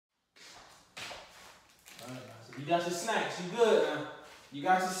You got your snacks, you good, man. You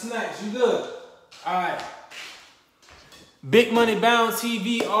got your snacks, you good. All right. Big Money Bound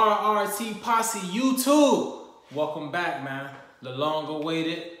TV, RRT Posse, YouTube. Welcome back, man. The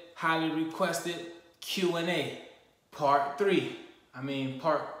long-awaited, highly requested Q&A, part 3.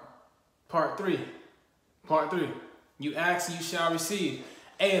 Part 3. You ask, you shall receive.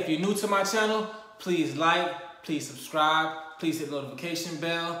 Hey, if you're new to my channel, please like, please subscribe, please hit the notification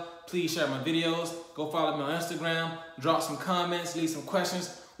bell, please share my videos, go follow me on Instagram, drop some comments, leave some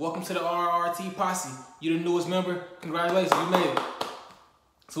questions. Welcome to the RRT Posse. You're the newest member. Congratulations, you made it.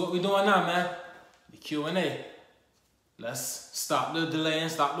 So what we doing now, man? The Q&A. Let's stop the delay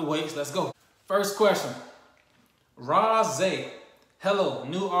and stop the waits. Let's go. First question. Raze. Hello,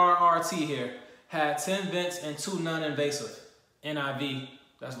 new RRT here. Had 10 vents and 2 non-invasive. NIV.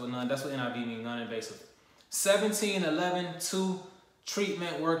 That's what NIV means, non-invasive. 17, 11, 2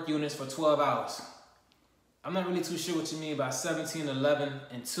 treatment work units for 12 hours. I'm not really too sure what you mean by 17, 11,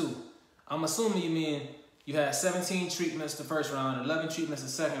 and 2. I'm assuming you mean you had 17 treatments the first round, 11 treatments the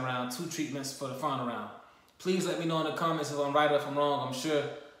second round, 2 treatments for the final round. Please let me know in the comments if I'm right or if I'm wrong. I'm sure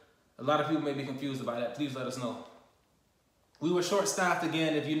a lot of people may be confused about that. Please let us know. We were short-staffed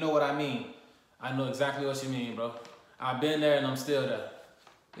again, if you know what I mean. I know exactly what you mean, bro. I've been there and I'm still there.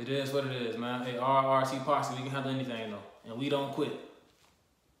 It is what it is, man. Hey, RRT Posse, we can handle anything, though. And we don't quit.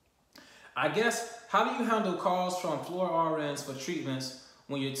 I guess, how do you handle calls from floor RNs for treatments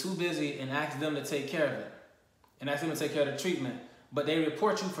when you're too busy and ask them to take care of it? And ask them to take care of the treatment, but they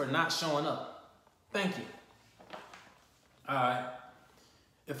report you for not showing up? Thank you. All right.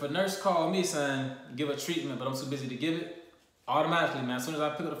 If a nurse called me saying, give a treatment, but I'm too busy to give it, automatically, man, as soon as I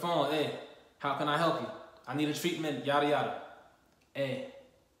pick up the phone, hey, how can I help you? I need a treatment, yada, yada. Hey,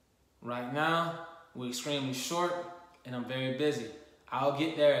 right now, we're extremely short and I'm very busy. I'll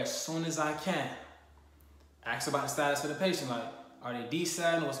get there as soon as I can. Ask about the status of the patient, like, are they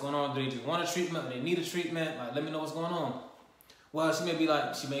desatting? What's going on? Do they just want a treatment? Do they need a treatment? Like, let me know what's going on. Well, she may be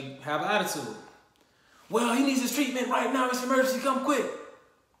like, she may have an attitude. Well, he needs his treatment right now. It's an emergency. Come quick.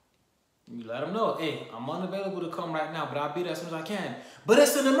 You let them know, hey, I'm unavailable to come right now, but I'll be there as soon as I can. But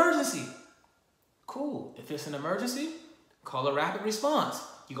it's an emergency. Cool. If it's an emergency, call a rapid response.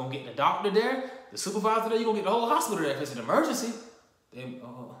 You're going to get the doctor there, the supervisor there. You're going to get the whole hospital there if it's an emergency.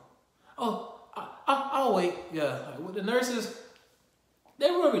 I'll wait. Yeah, like with the nurses,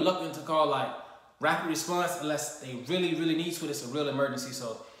 they're really reluctant to call like rapid response unless they really, really need to. It's a real emergency.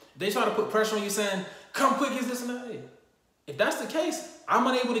 So if they try to put pressure on you saying, come quick, is this and that. Hey, if that's the case, I'm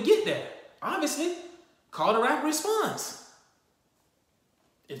unable to get there. Obviously, call the rapid response.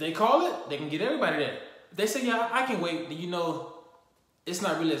 If they call it, they can get everybody there. If they say, yeah, I can wait, then you know it's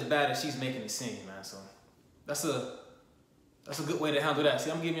not really as bad as she's making it seem, man. So that's a good way to handle that.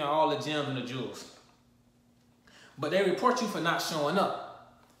 See, I'm giving y'all all the gems and the jewels. But they report you for not showing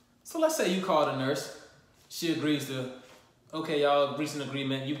up. So let's say you call the nurse. She agrees to, okay, y'all reached an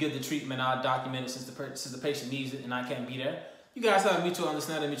agreement. You give the treatment. I'll document it since the patient needs it and I can't be there. You guys have a mutual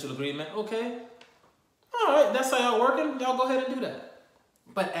understanding, mutual agreement. Okay. All right, that's how y'all working. Y'all go ahead and do that.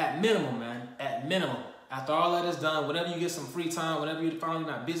 But at minimum, man, at minimum, after all that is done, whenever you get some free time, whenever you're finally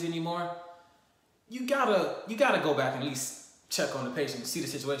not busy anymore, you gotta go back and at least check on the patient, see the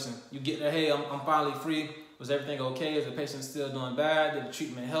situation. You get there, hey, I'm finally free. Was everything okay? Is the patient still doing bad? Did the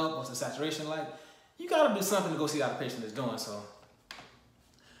treatment help? What's the saturation like? You gotta do something to go see how the patient is doing. So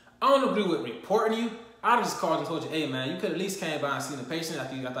I don't agree with reporting you. I just called and told you, hey man, you could at least came by and seen the patient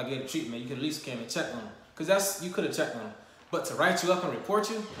after I gave the treatment. You could at least came and checked on him. Because you could have checked on him. But to write you up and report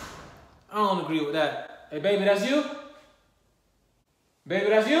you, I don't agree with that. Hey baby, that's you? Baby,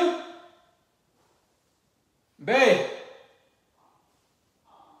 that's you? Babe.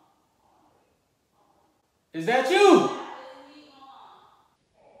 Is that you?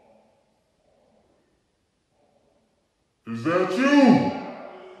 Is that you?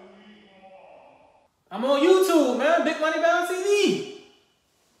 I'm on YouTube, man. Big Money Bound TV.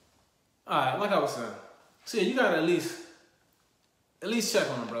 Alright, like I was saying. So yeah, you gotta at least check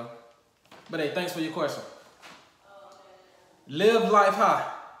on them, bro. But hey, thanks for your question. Live life high.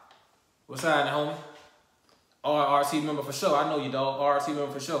 What's happening, homie? RRT member for sure. I know you, dog. RRT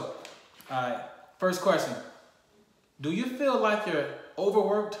member for sure. Alright. First question. Do you feel like you're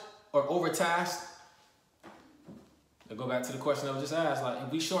overworked or overtasked? I'll go back to the question I was just asked. Like,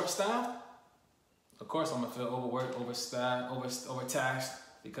 if we short-staffed, of course I'm going to feel overworked, overstaffed, overtaxed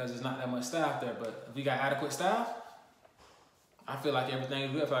because there's not that much staff there. But if we got adequate staff, I feel like everything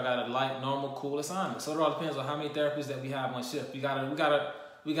is good. If I got a light, normal, cool assignment. So it all depends on how many therapists that we have on shift. We got enough.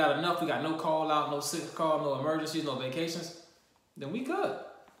 We got no call out, no sick call, no emergencies, no vacations. Then we good.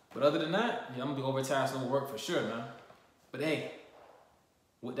 But other than that, yeah, I'm gonna be overtasked and overworked for sure, man. But hey,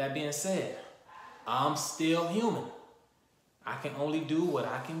 with that being said, I'm still human. I can only do what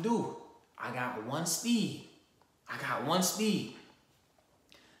I can do. I got one speed.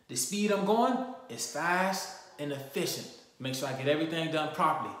 The speed I'm going is fast and efficient. Make sure I get everything done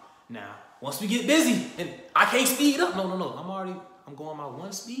properly. Now, once we get busy and I can't speed up, no. I'm going my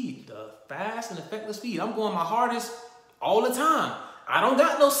one speed, the fast and effective speed. I'm going my hardest all the time. I don't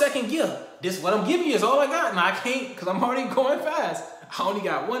got no second gear. This what I'm giving you is all I got, and I can't because I'm already going fast. I only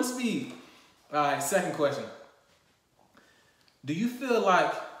got one speed. All right, second question. Do you feel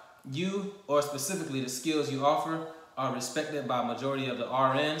like you, or specifically the skills you offer, are respected by a majority of the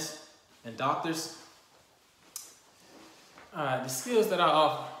RNs and doctors? All right, the skills that I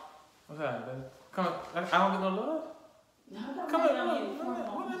offer. What's that, baby? Come on, I don't get no love? No, Come on, I don't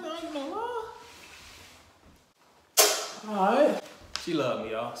get no love? All right. She loved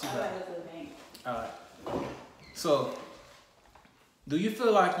me, y'all. She loved me. All right. So, do you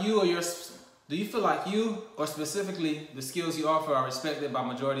feel like you or specifically the skills you offer are respected by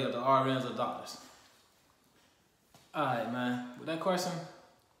majority of the RNs or doctors? All right, man. With that question,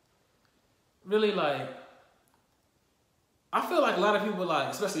 really, like, I feel like a lot of people, like,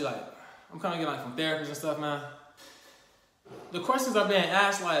 especially like, I'm kind of getting like from therapists and stuff, man. The questions are being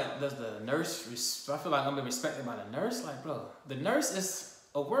asked, like, does the nurse, I feel like I'm being respected by the nurse. Like, bro, the nurse is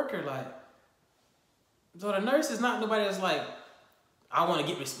a worker, like, so the nurse is not nobody that's like, I want to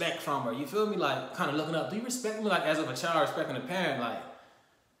get respect from her. You feel me? Like, kind of looking up. Do you respect me like as of a child respecting a parent? Like,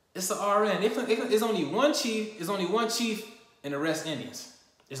 it's the RN. It's only one chief. It's only one chief and the rest Indians.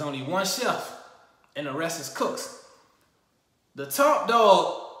 It's only one chef and the rest is cooks. The top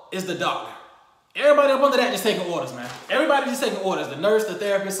dog is the doctor. Everybody up under that just taking orders, man. Everybody just taking orders. The nurse, the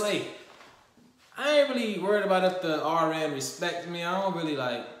therapist, so, hey, I ain't really worried about if the RN respects me. I don't really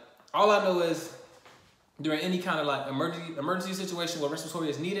like, all I know is during any kind of like emergency situation where respiratory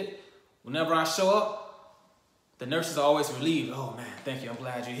is needed, whenever I show up, the nurses are always relieved. Oh man, thank you, I'm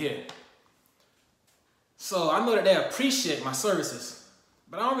glad you're here. So I know that they appreciate my services,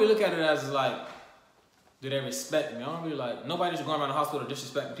 but I don't really look at it as like, do they respect me? I don't really like, nobody's going around the hospital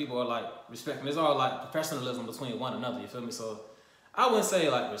disrespecting people or like respecting. It's all like professionalism between one another, you feel me? So I wouldn't say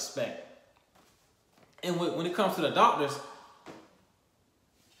like respect. And when it comes to the doctors,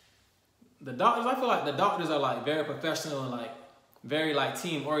 I feel like the doctors are like very professional and like very like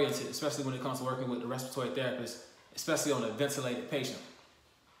team oriented, especially when it comes to working with the respiratory therapist, especially on a ventilated patient.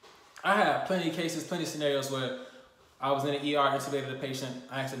 I had plenty of cases, plenty of scenarios where I was in the ER, intubated a patient.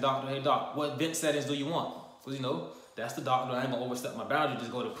 I asked the doctor, hey doc, what vent settings do you want? Because you know, that's the doctor. I ain't gonna overstep my boundary,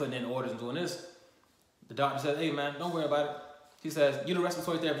 just go to putting in orders and doing this. The doctor said, hey man, don't worry about it. He says, you're the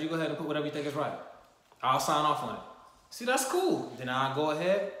respiratory therapist, you go ahead and put whatever you think is right. I'll sign off on it. See, that's cool. Then I'll go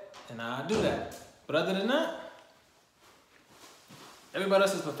ahead and I'll do that. But other than that, everybody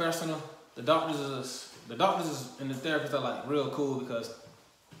else is professional. The doctors and the therapists are like real cool because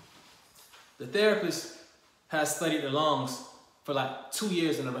the therapist has studied the lungs for like 2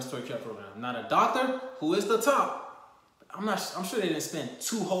 years in the respiratory care program. Now the doctor, who is the top, I'm sure they didn't spend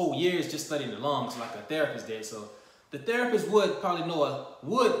 2 whole years just studying the lungs like a therapist did. So the therapist would probably know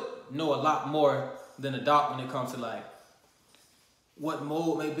a lot more than the doc when it comes to like what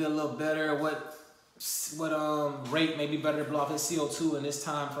mode may be a little better, what rate may be better to blow off his CO2 in this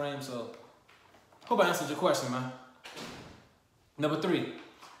time frame. So hope I answered your question, man. Number 3.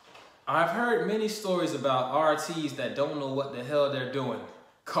 I've heard many stories about RTs that don't know what the hell they're doing,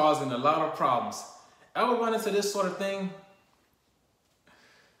 causing a lot of problems. Ever run into this sort of thing?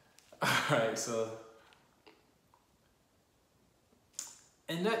 All right, so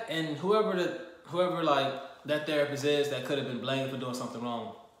and whoever like that therapist is that could have been blamed for doing something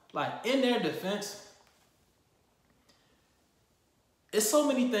wrong, like in their defense, it's so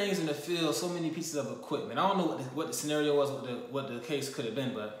many things in the field, so many pieces of equipment. I don't know what the scenario was, what the case could have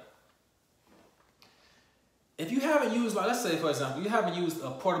been, but if you haven't used, like, let's say for example, you haven't used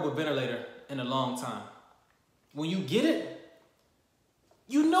a portable ventilator in a long time. When you get it,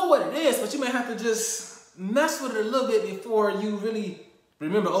 you know what it is, but you may have to just mess with it a little bit before you really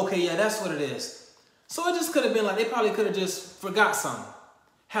remember, okay, yeah, that's what it is. So it just could have been like, they probably could have just forgot something,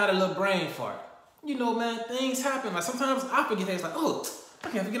 had a little brain fart. You know, man, things happen. Like sometimes I forget things like, oh, I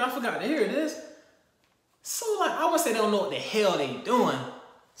can't forget, I forgot. Here it is. So like, I would say they don't know what the hell they doing.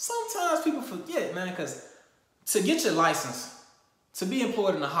 Sometimes people forget, man, because to get your license, to be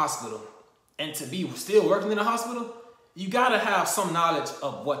employed in a hospital, and to be still working in a hospital, you gotta have some knowledge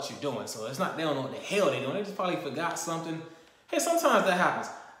of what you're doing. So it's not, they don't know what the hell they're doing. They just probably forgot something. Hey, sometimes that happens.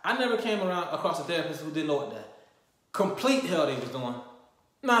 I never came across a therapist who didn't know what the complete hell they was doing.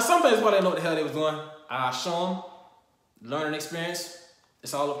 Now, some patients probably didn't know what the hell they was doing. I show them, learning experience.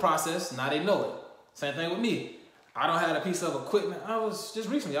 It's all a process. Now they know it. Same thing with me. I don't have a piece of equipment. I was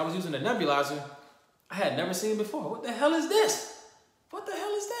using a nebulizer I had never seen before. What the hell is this? What the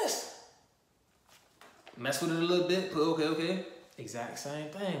hell is this? Mess with it a little bit, put okay. Exact same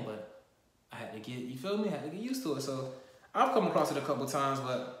thing, but I had to get, you feel me? I had to get used to it. So I've come across it a couple times,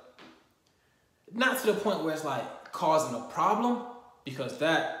 but not to the point where it's like causing a problem, because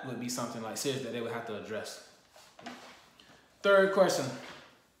that would be something like serious that they would have to address. Third question.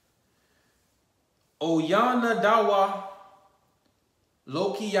 Oyana Dawa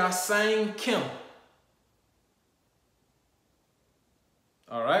Loki Yasain Kim.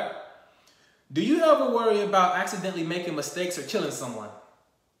 All right. Do you ever worry about accidentally making mistakes or killing someone?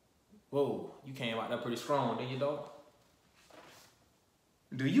 Whoa, you came out there pretty strong, didn't you, dog?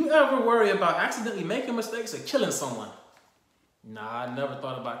 Do you ever worry about accidentally making mistakes or killing someone? Nah, I never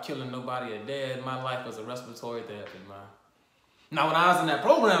thought about killing nobody or dead. My life was a respiratory therapy, man. Now, when I was in that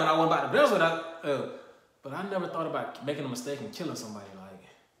program and I went back to Brazil, but I never thought about making a mistake and killing somebody. Like,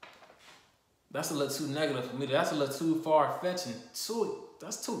 that's a little too negative for me. That's a little too far-fetched and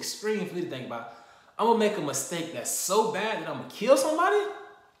that's too extreme for me to think about. I'm gonna make a mistake that's so bad that I'm gonna kill somebody?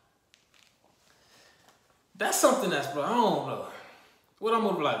 That's something that's, bro, I don't know. What I'm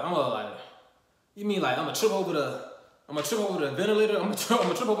gonna be like? I'm gonna like, you mean like I'm gonna trip over the ventilator? I'm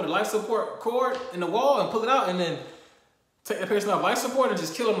gonna trip over the life support cord in the wall and pull it out and then take that person off life support and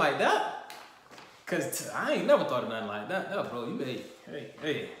just kill him like that? Cause I ain't never thought of nothing like that. No, bro,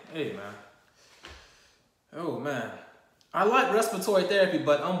 hey, man. Oh, man. I like respiratory therapy,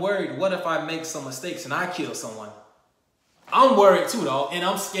 but I'm worried, what if I make some mistakes and I kill someone? I'm worried too, dog, and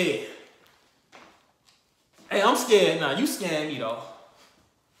I'm scared. Hey, I'm scared. Nah, you scaring me, dog.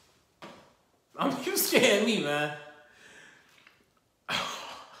 You scaring me, man.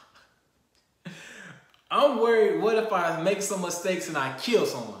 I'm worried, what if I make some mistakes and I kill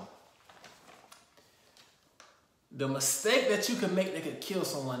someone? The mistake that you can make that could kill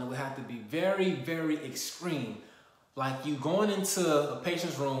someone would have to be very, very extreme. Like you going into a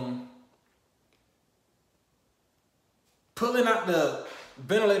patient's room, pulling out the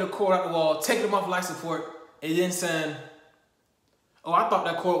ventilator cord out the wall, taking them off life support, and then saying, oh, I thought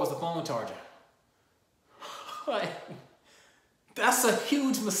that cord was the phone charger. Like, that's a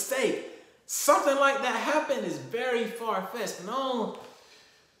huge mistake. Something like that happened is very far-fetched. No,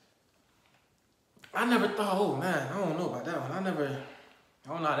 I never thought, oh man, I don't know about that one. I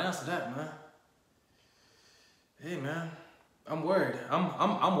don't know how to answer that, man. Hey man, I'm worried.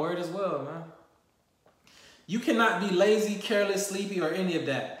 I'm worried as well, man. You cannot be lazy, careless, sleepy, or any of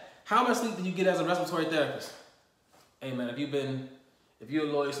that. How much sleep do you get as a respiratory therapist? Hey man, if you're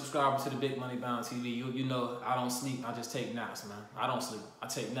a loyal subscriber to the Big Money Bound TV, you know I don't sleep. I just take naps, man. I don't sleep. I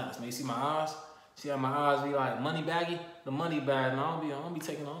take naps, man. You see my eyes? See how my eyes be like money baggy? The money bag, and I don't be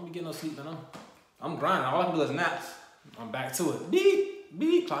getting no sleep, man. I'm grinding. All I can do is naps. I'm back to it. Beep,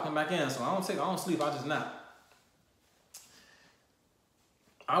 beep, clocking back in. So I don't sleep, I just nap.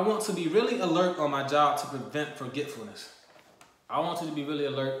 I want to be really alert on my job to prevent forgetfulness. I want you to be really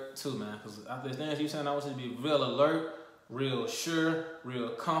alert too, man. Because after the things you're saying, I want you to be real alert, real sure, real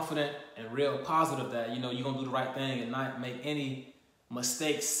confident, and real positive that, you know, you're going to do the right thing and not make any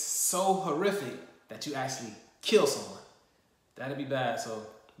mistakes so horrific that you actually kill someone. That'd be bad. So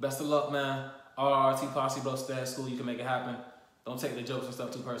best of luck, man. RRT Posse, bro. Stay at school. You can make it happen. Don't take the jokes and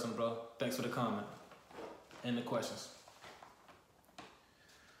stuff too personal, bro. Thanks for the comment and the questions.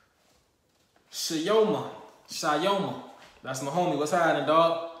 Shayoma. That's my homie. What's happening,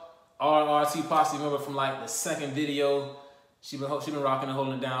 dog? RRT Posse, remember from like the second video. She been rocking and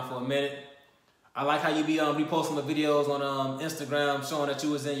holding it down for a minute. I like how you be reposting the videos on Instagram, showing that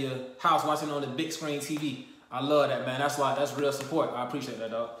you was in your house watching on the big screen TV. I love that, man. That's real support. I appreciate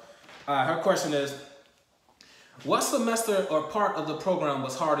that, dog. Her question is, what semester or part of the program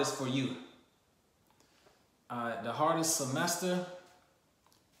was hardest for you? The hardest semester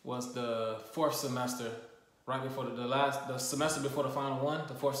was the fourth semester, right before the semester before the final one,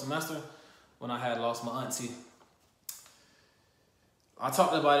 the fourth semester, when I had lost my auntie. I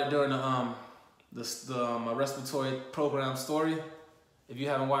talked about it during my respiratory program story. If you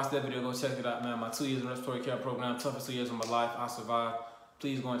haven't watched that video, go check it out, man. My 2 years in respiratory care program, toughest 2 years of my life. I survived.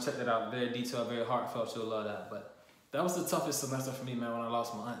 Please go and check that out. Very detailed, very heartfelt. You'll love that. But that was the toughest semester for me, man, when I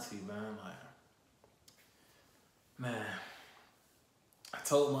lost my auntie, man. Like, man, I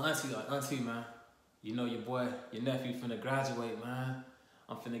told my auntie, like, auntie, man, you know your nephew finna graduate, man.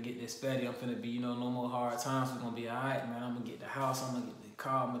 I'm finna get this steady. I'm finna be, you know, no more hard times. We're gonna be all right, man. I'm gonna get the house. I'm gonna get the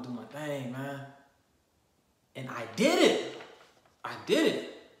car. I'm gonna do my thing, man. And I did it. I did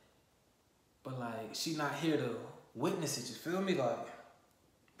it. she not here to witness it, you feel me? Like,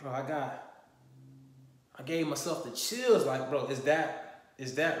 bro, I gave myself the chills, like, bro, is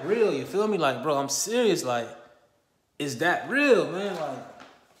that real? You feel me? Like, bro, I'm serious, like, is that real, man? Like,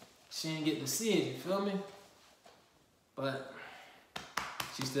 she ain't get to see it, you feel me? But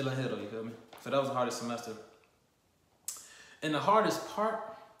she's still in here though, you feel me? So that was the hardest semester. And the hardest part,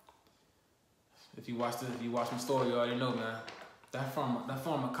 if you watch my story, you already know, man. That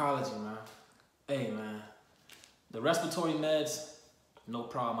pharmacology, man. Hey, man. The respiratory meds, no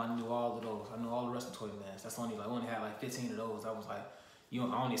problem. I knew all of those. I knew all the respiratory meds. That's only like, I only had like 15 of those. I was like,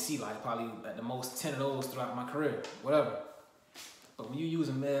 I only see like probably at the most 10 of those throughout my career, whatever. But when you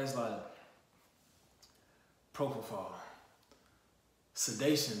using meds like propofol,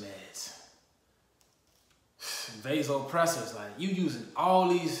 sedation meds, vasopressors, like you using all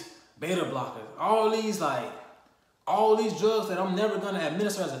these beta blockers, all these drugs that I'm never gonna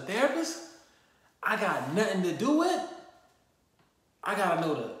administer as a therapist, I got nothing to do with. I gotta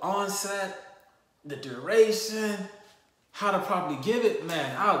know the onset, the duration, how to properly give it.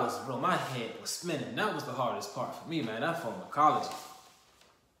 Man, bro, my head was spinning. That was the hardest part for me, man. That pharmacology.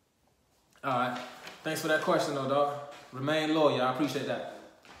 All right, thanks for that question though, dog. Remain loyal, I appreciate that.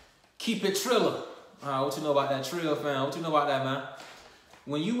 Keep it Triller. What you know about that Trill, fam? What you know about that, man?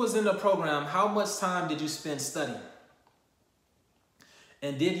 When you was in the program, how much time did you spend studying?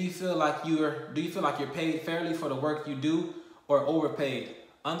 And do you feel like you're paid fairly for the work you do, or overpaid,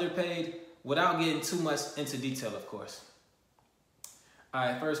 underpaid, without getting too much into detail, of course? All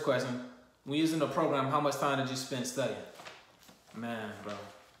right, first question. When you was in the program, how much time did you spend studying? Man, bro.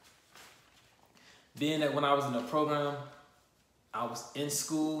 Being that when I was in the program, I was in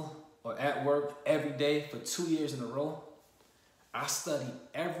school or at work every day for 2 years in a row. I studied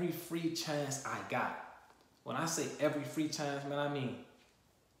every free chance I got. When I say every free chance, man, I mean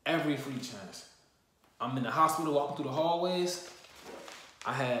every free chance. I'm in the hospital walking through the hallways.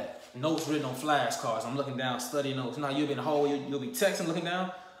 I had notes written on flashcards. I'm looking down, studying notes. Now you'll be in the hallway, you'll be texting, looking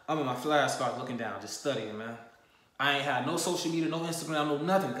down. I'm in my flashcards looking down, just studying, man. I ain't had no social media, no Instagram, no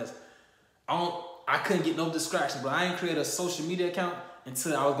nothing, because I couldn't get no distraction, but I ain't created a social media account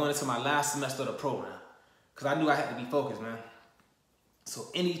until I was going into my last semester of the program, because I knew I had to be focused, man. So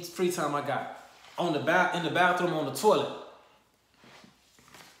any free time I got, in the bathroom, on the toilet,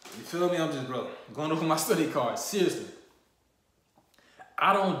 you feel me? I'm just, bro, going over my study cards, seriously.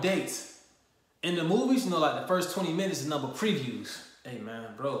 I don't date. In the movies, like the first 20 minutes is number previews. Hey,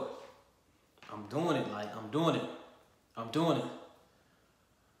 man, bro, I'm doing it, I'm doing it.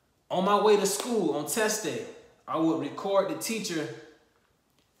 On my way to school, on test day, I would record the teacher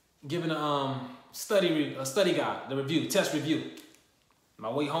giving a study guide, the review, test review. My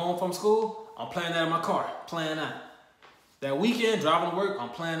way home from school, I'm playing that in my car, playing that. That weekend, driving to work, I'm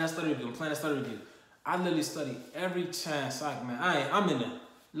playing that study review. I literally study every chance I can, man. I'm in the,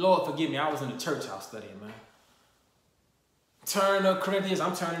 Lord forgive me, I was in the church house studying, man. Turn to Corinthians,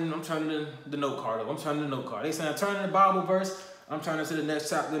 I'm turning the note card up. I'm turning the note card. They saying turning the Bible verse, I'm turning to the next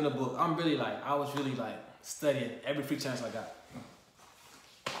chapter in the book. I was really studying every free chance I got.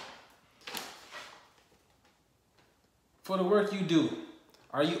 For the work you do,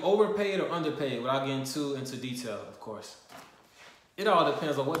 are you overpaid or underpaid? Without getting too into detail, of course. It all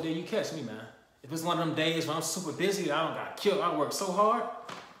depends on what day you catch me, man. If it's one of them days when I'm super busy, I don't got killed, I work so hard,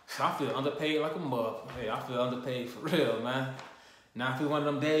 I feel underpaid like a mug. Hey, I feel underpaid for real, man. Now, if it's one of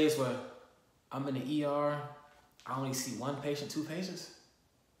them days where I'm in the ER, I only see one patient, 2 patients,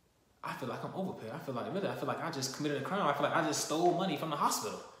 I feel like I'm overpaid. I feel like I just committed a crime. I feel like I just stole money from the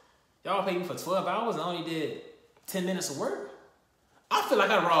hospital. Y'all paid me for 12 hours and I only did 10 minutes of work. I feel like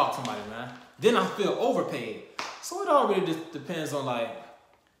I robbed somebody, man. Then I feel overpaid. So it all really just depends on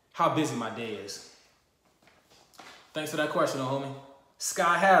how busy my day is. Thanks for that question, homie.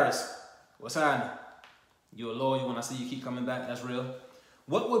 Sky Harris, what's happening? You a loyal when I see you keep coming back, that's real.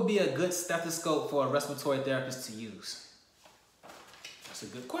 What would be a good stethoscope for a respiratory therapist to use? That's a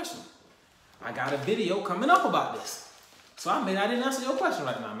good question. I got a video coming up about this. So I didn't answer your question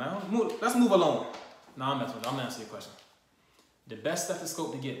right now, man. Let's move along. No, I'm gonna answer your question. The best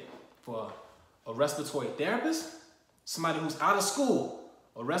stethoscope to get for a respiratory therapist, somebody who's out of school,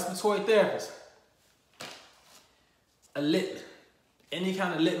 a respiratory therapist, a Littman, any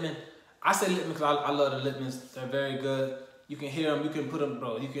kind of Littman. I say Littman because I love the Littmans. They're very good. You can hear them, you can put them,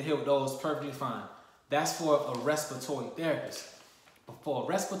 bro. You can hear those perfectly fine. That's for a respiratory therapist. But for a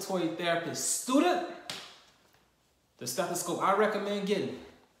respiratory therapist student, the stethoscope I recommend getting,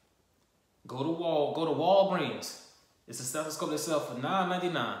 go to Walgreens. It's a stethoscope that sells for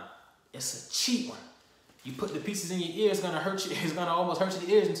 $9.99. It's a cheap one. You put the pieces in your ear, it's gonna hurt you. It's gonna almost hurt your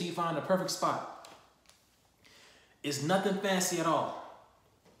ears until you find the perfect spot. It's nothing fancy at all.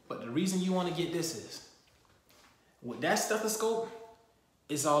 But the reason you want to get this is, with that stethoscope,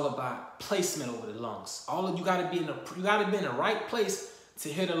 it's all about placement over the lungs. You gotta be in the right place to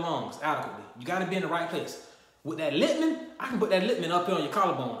hear the lungs adequately. You gotta be in the right place. With that Littman, I can put that Littman up here on your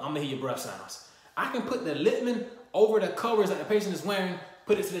collarbone. I'm gonna hear your breath sounds. I can put the Littman over the covers that the patient is wearing,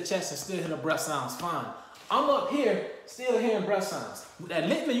 put it to the chest and still hear the breath sounds fine. I'm up here, still hearing breath sounds. With that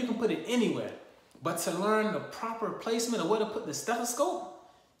Littman, you can put it anywhere. But to learn the proper placement of where to put the stethoscope,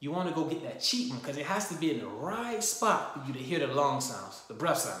 you want to go get that cheap one because it has to be in the right spot for you to hear the lung sounds, the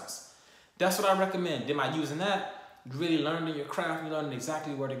breath sounds. That's what I recommend. Then by using that, you really learning your craft, you learning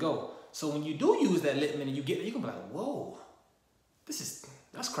exactly where to go. So when you do use that Littman and you get it, you can be like, whoa,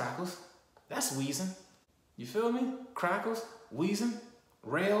 that's crackles, that's wheezing. You feel me? Crackles, wheezing,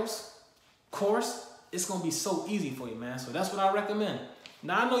 rails, course. It's gonna be so easy for you, man. So that's what I recommend.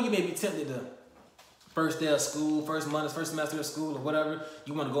 Now I know you may be tempted to first day of school, first semester of school or whatever,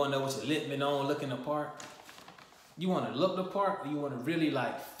 you want to go in there with your Littman on, looking the part. You want to look the part, or you want to really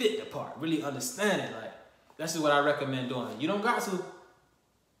like fit the part, really understand it. Like, that's just what I recommend doing. You don't got to.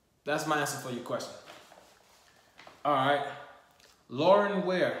 That's my answer for your question. All right. Lauren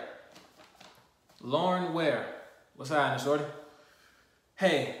Ware. What's happening, shorty?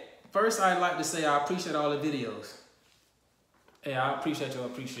 Hey, first I'd like to say I appreciate all the videos. Hey, I appreciate your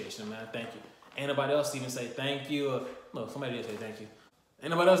appreciation, man. Thank you. Ain't nobody else even say thank you. Or, no, somebody did say thank you.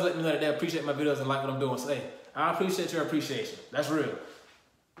 Ain't nobody else let me know that they appreciate my videos and like what I'm doing. So, hey, I appreciate your appreciation. That's real.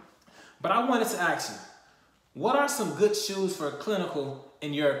 But I wanted to ask you, what are some good shoes for a clinical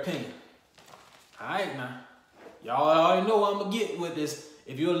in your opinion? All right, now. Y'all already know what I'm going to get with this.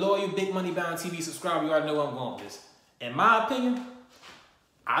 If you're a loyal Big Money Bound TV subscriber, you already know where I'm going with this. In my opinion,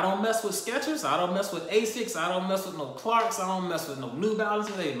 I don't mess with Skechers. I don't mess with Asics. I don't mess with no Clarks. I don't mess with no New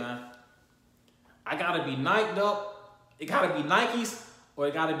Balances. Hey, man. I gotta be Niked up. It gotta be Nikes or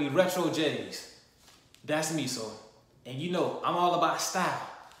it gotta be retro J's. That's me, so. And you know, I'm all about style.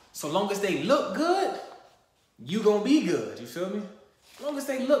 So long as they look good, you gonna be good. You feel me? As long as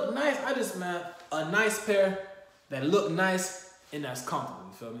they look nice, man, a nice pair that look nice and that's comfortable.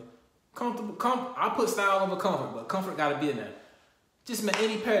 You feel me? Comfortable. I put style over comfort, but comfort gotta be in there. Just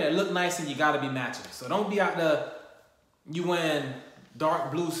any pair that look nice and you gotta be matching. So don't be out there, you wearing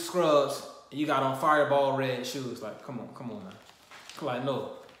dark blue scrubs and you got on fireball red shoes. Like, come on, man. Like,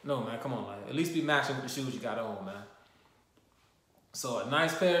 no, man, come on. Like, at least be matching with the shoes you got on, man. So a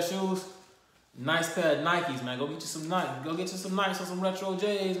nice pair of shoes, nice pair of Nikes, man. Go get you some Nikes. Go get you some Nikes or some retro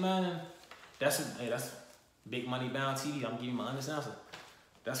J's, man. And that's Big Money Bound TV. I'm giving you my honest answer.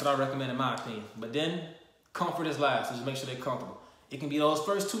 That's what I recommend in my opinion. But then comfort is last. So just make sure they're comfortable. It can be those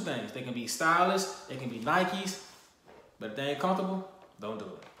first two things. They can be stylish. They can be Nikes. But if they ain't comfortable, don't do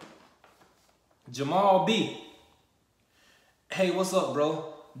it. Jamal B. Hey, what's up,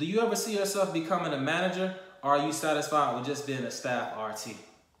 bro? Do you ever see yourself becoming a manager, or are you satisfied with just being a staff RT?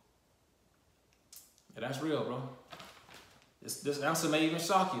 Yeah, that's real, bro. This answer may even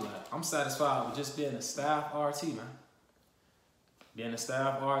shock you. Like, I'm satisfied with just being a staff RT, man. Being a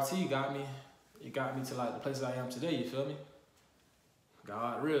staff RT got me to like the place I am today, you feel me?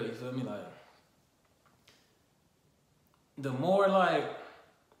 God, really, you feel me? Like, the more like,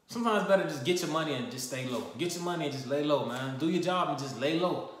 sometimes it's better just get your money and just stay low. Get your money and just lay low, man. Do your job and just lay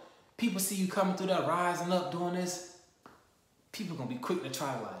low. People see you coming through there, rising up, doing this. People gonna be quick to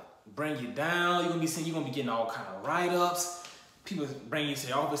try to like bring you down. You're gonna be getting all kind of write-ups. People bring you to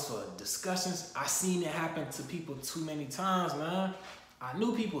the office for discussions. I seen it happen to people too many times, man. I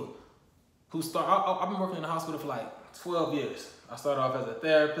knew people who I've been working in the hospital for like 12 years. I started off as a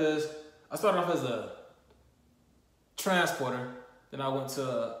therapist. I started off as a transporter. Then I went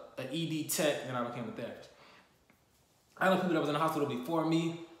to an ED tech, and I became a therapist. I know people that was in the hospital before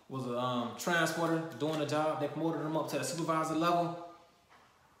me was a transporter doing the job. They promoted them up to the supervisor level.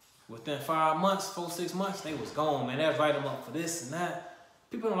 Within 5 months, 4-6 months, they was gone, man. They was writing them up for this and that.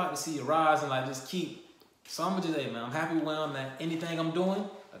 People don't like to see you rise and like just keep. So I'm just, hey, man, I'm happy where I'm at. Anything I'm doing,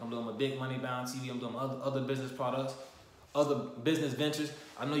 like I'm doing my Big Money Bound TV, I'm doing other business products, other business ventures.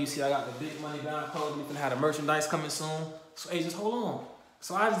 I know you see I got the Big Money Bound program. We're gonna have the merchandise coming soon. So hey, just hold on.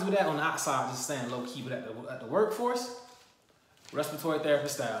 So I just do that on the outside, just staying low key, but at the workforce, respiratory therapy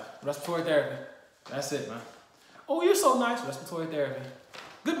style. Respiratory therapy. That's it, man. Oh, you're so nice. Respiratory therapy.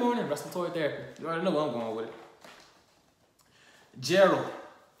 Good morning, respiratory therapy. You already know where I'm going with it. Gerald,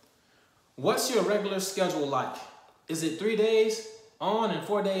 what's your regular schedule like? Is it 3 days on and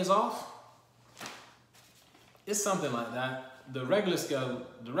 4 days off? It's something like that. The regular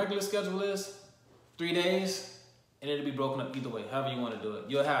schedule is 3 days, and it'll be broken up either way, however you want to do it.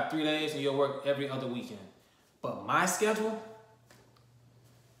 You'll have 3 days and you'll work every other weekend. But my schedule,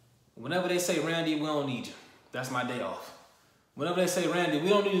 whenever they say, Randy, we don't need you, that's my day off. Whenever they say, Randy, we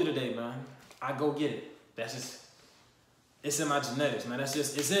don't need you today, man, I go get it. That's just, it's in my genetics, man. That's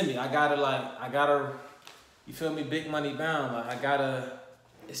just, it's in me. I gotta, you feel me, big money bound. Like,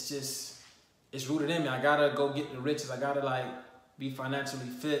 it's rooted in me. I gotta go get the riches. I gotta, like, be financially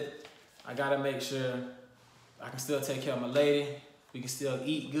fit. I gotta make sure I can still take care of my lady. We can still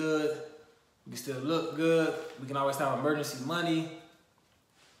eat good. We can still look good. We can always have emergency money.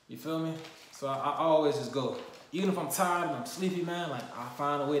 You feel me? So I always just go. Even if I'm tired and I'm sleepy, man, like, I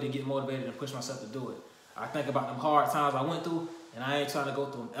find a way to get motivated and push myself to do it. I think about them hard times I went through, and I ain't trying to go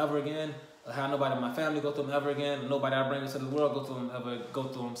through them ever again, or have nobody in my family go through them ever again, or nobody I bring into the world go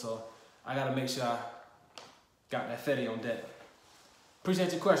through them. So I gotta make sure I got that Fetty on deck.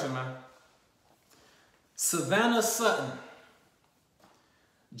 Appreciate your question, man. Savannah Sutton,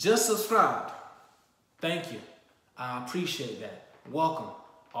 just subscribed. Thank you. I appreciate that. Welcome,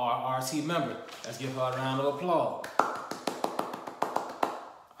 our RT member. Let's give her a round of applause.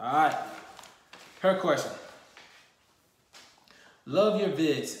 All right. Her question. Love your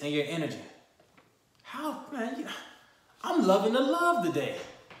vids and your energy. How, man, I'm loving the love today.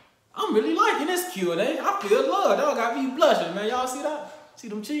 I'm really liking this Q&A. I feel love. Y'all got me blushing, man. Y'all see that? See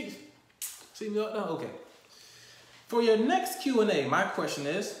them cheeks? See me up there? Okay. For your next Q&A, my question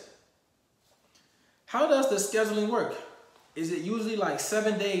is, how does the scheduling work? Is it usually like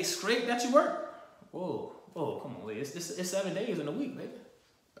 7 days straight that you work? Whoa, come on, wait. It's 7 days in a week, baby.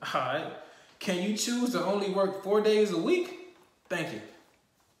 All right. Can you choose to only work 4 days a week? Thank you.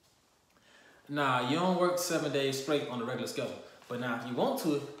 Nah, you don't work 7 days straight on the regular schedule. But now, if you want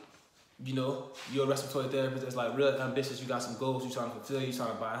to, you know, you're a respiratory therapist that's like real ambitious. You got some goals you're trying to fulfill. You're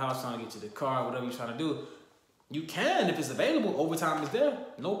trying to buy a house, trying to get you the car, whatever you're trying to do. You can, if it's available, overtime is there.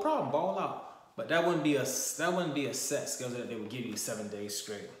 No problem, ball out. But that wouldn't be a set schedule that they would give you 7 days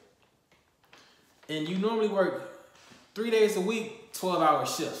straight. And you normally work 3 days a week, 12-hour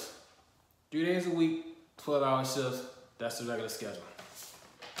shifts. 3 days a week, 12-hour shifts. That's the regular schedule.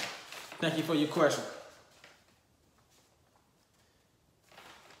 Thank you for your question.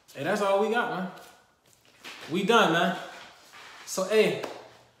 Hey, that's all we got, man. We done, man. So, hey,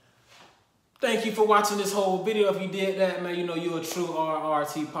 thank you for watching this whole video. If you did that, man, you know you're a true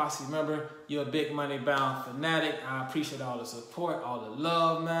RRT Posse member. You're a big money bound fanatic. I appreciate all the support, all the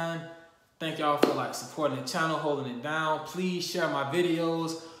love, man. Thank y'all for like supporting the channel, holding it down. Please share my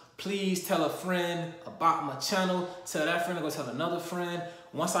videos. Please tell a friend about my channel. Tell that friend to go tell another friend.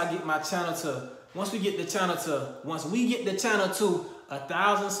 Once we get the channel to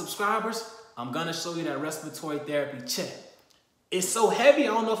 1,000 subscribers, I'm gonna show you that respiratory therapy check. It's so heavy, I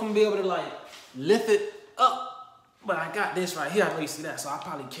don't know if I'm gonna be able to like lift it up, but I got this right here. I know you see that, so I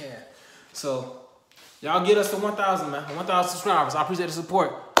probably can. So y'all get us to 1,000, man. 1,000 subscribers. I appreciate the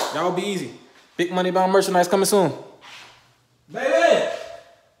support. Y'all be easy. Big money bound merchandise coming soon. Baby,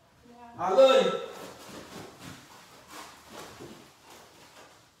 I love